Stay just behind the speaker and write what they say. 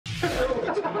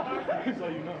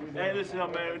Hey, listen,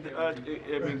 man. I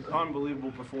mean,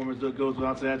 unbelievable performance. That goes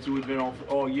without saying. That's who we've been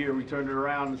all year. We turned it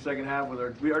around in the second half with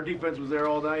our defense was there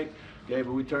all night. Okay,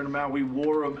 but we turned them out. We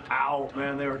wore them out,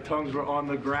 man. Their tongues were on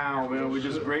the ground, man. We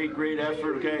just great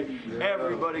effort. Okay,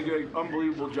 everybody, good,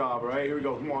 unbelievable job. All right, here we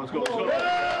go. Come on, let's go. Let's go.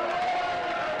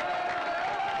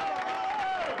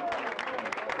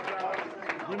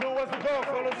 We know where to go,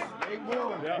 fellas. We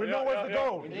know where to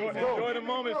go. Enjoy the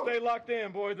moment. Stay locked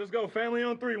in, boys. Let's go. Family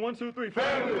on three. 1, 2, 3.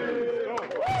 Family.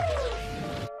 Let's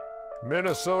go.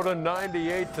 Minnesota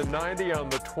 98-90 on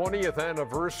the 20th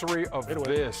anniversary of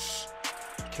this.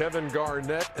 Kevin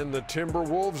Garnett and the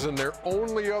Timberwolves in their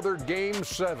only other Game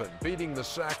 7, beating the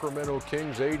Sacramento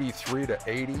Kings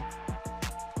 83-80.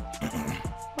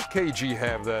 What KG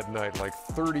have that night? Like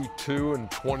 32 and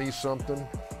 20-something?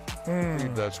 I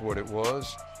believe that's what it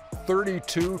was.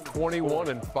 32, 21,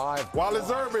 and 5. Wally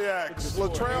Zerbiak,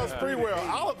 Latrell Sprewell,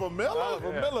 Oliver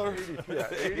Miller.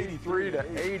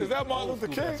 83-80. Is that Martin Luther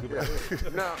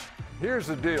King? Now, here's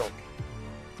the deal.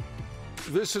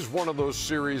 This is one of those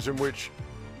series in which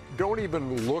don't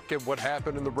even look at what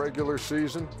happened in the regular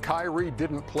season. Kyrie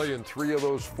didn't play in 3 of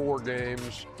those 4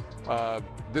 games.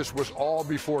 This was all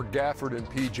before Gafford and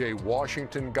P.J.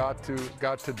 Washington got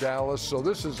to Dallas. So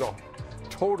this is a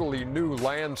totally new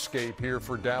landscape here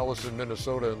for Dallas and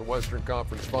Minnesota in the Western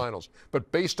Conference Finals.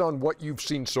 But based on what you've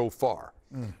seen so far,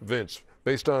 Vince,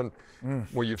 based on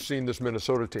what you've seen this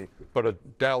Minnesota team, but a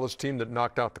Dallas team that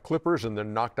knocked out the Clippers and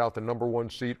then knocked out the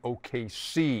 #1 seed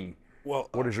OKC. Well,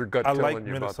 what is your gut telling you about this? I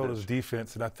like Minnesota's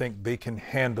defense, and I think they can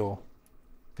handle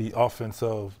the offense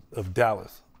of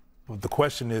Dallas. The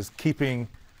question is can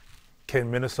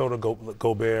Minnesota,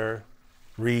 Gobert,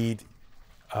 Reed,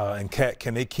 and Cat,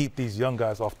 can they keep these young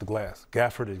guys off the glass?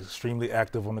 Gafford is extremely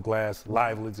active on the glass.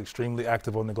 Lively is extremely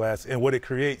active on the glass. And what it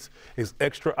creates is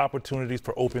extra opportunities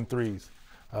for open threes.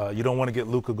 You don't want to get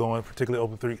Luka going, particularly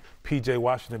open three, P.J.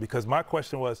 Washington, because my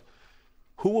question was,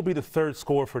 who will be the third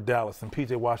scorer for Dallas? And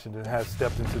P.J. Washington has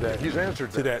stepped into that. He's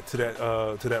answered to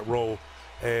that role,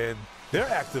 and they're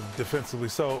active defensively.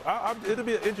 So it'll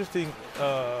be an interesting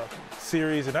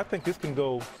series, and I think this can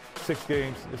go 6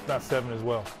 games, if not 7 as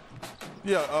well.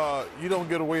 Yeah, you don't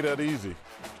get away that easy.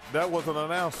 That wasn't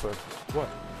an answer. What?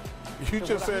 You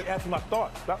just said. Answer my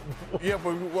thoughts. Yeah,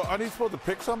 but aren't you supposed to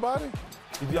pick somebody?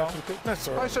 No,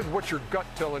 I said, what's your gut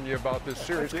telling you about this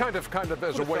series? Kind of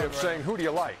as a way of saying, who do you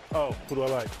like? Oh, who do I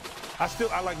like?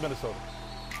 I like Minnesota.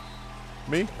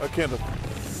 Me or Kendall?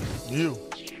 You.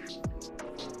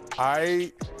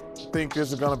 I think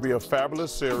this is going to be a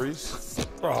fabulous series.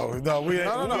 Oh, no, we ain't.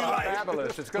 No.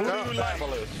 Fabulous. It's going to be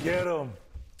fabulous. Get them.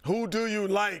 Who do you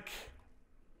like?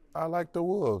 I like the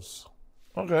Wolves.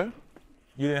 Okay.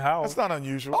 You didn't howl. That's not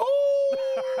unusual. Oh!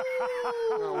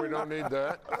 No, we don't need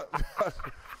that.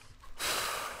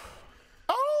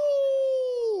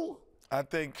 Oh! I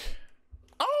think.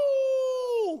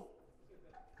 Oh!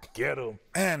 Get him.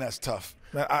 Man, that's tough.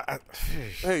 Man,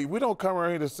 hey, we don't come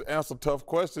around here to answer tough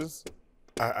questions.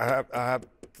 I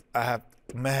have.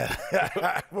 Man,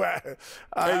 I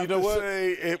have to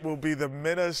say it will be the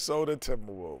Minnesota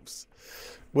Timberwolves.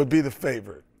 Would be the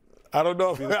favorite. I don't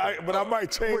know, but I might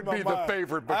change my mind. Would be the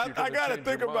favorite, but I got to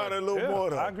think about it a little more,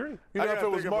 though. I agree. You know, if it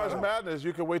was March Madness,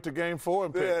 you could wait to Game 4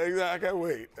 and pick. Yeah,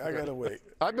 exactly. I got to wait.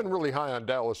 I've been really high on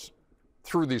Dallas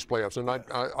through these playoffs, and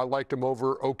I liked them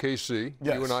over OKC.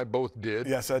 Yes. You and I both did.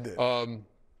 Yes, I did.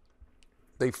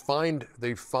 They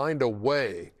find a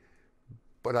way,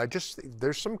 but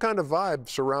there's some kind of vibe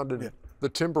surrounding the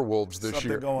Timberwolves this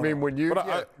year. I mean, when you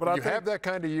have that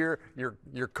kind of year,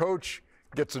 your coach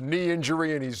gets a knee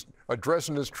injury and he's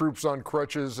addressing his troops on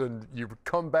crutches, and you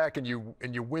come back and you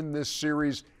win this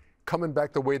series, coming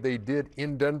back the way they did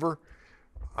in Denver.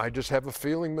 I just have a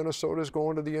feeling Minnesota's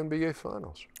going to the NBA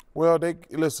Finals. Well,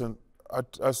 listen.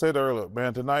 I said earlier,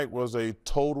 man, tonight was a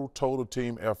total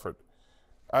team effort.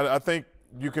 I think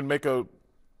you can make a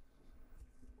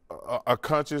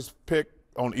conscious pick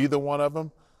on either one of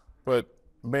them, but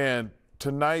man,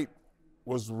 tonight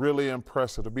was really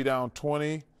impressive to be down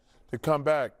 20. To come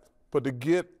back, but to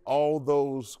get all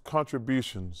those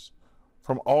contributions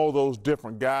from all those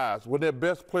different guys when their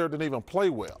best player didn't even play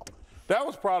well. That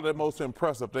was probably the most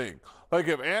impressive thing. Like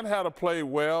if Ant had to play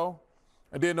well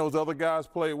and then those other guys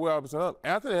played well, I would say,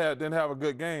 Anthony didn't have a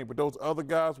good game, but those other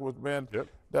guys was, man.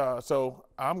 Yep. So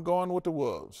I'm going with the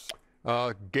Wolves.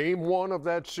 Game 1 of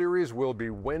that series will be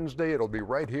Wednesday. It'll be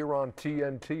right here on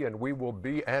TNT, and we will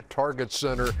be at Target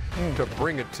Center to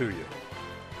bring it to you.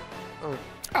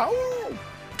 Ow!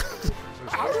 There's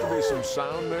supposed to be some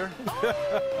sound there.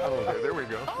 Okay, there we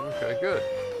go. Okay, good.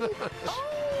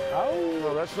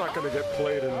 Well, that's not going to get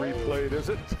played and replayed, is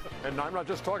it? And I'm not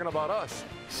just talking about us.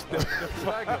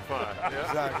 Magnify. Yeah.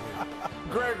 Exactly.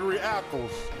 Gregory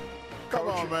Apples. Come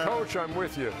on, man. Coach, I'm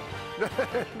with you.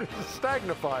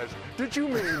 Stagnifies. Did you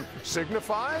mean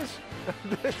signifies?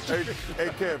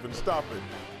 Hey, Kevin, stop it.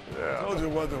 I told you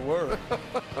it wasn't a word.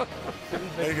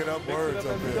 Making up words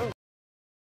up here.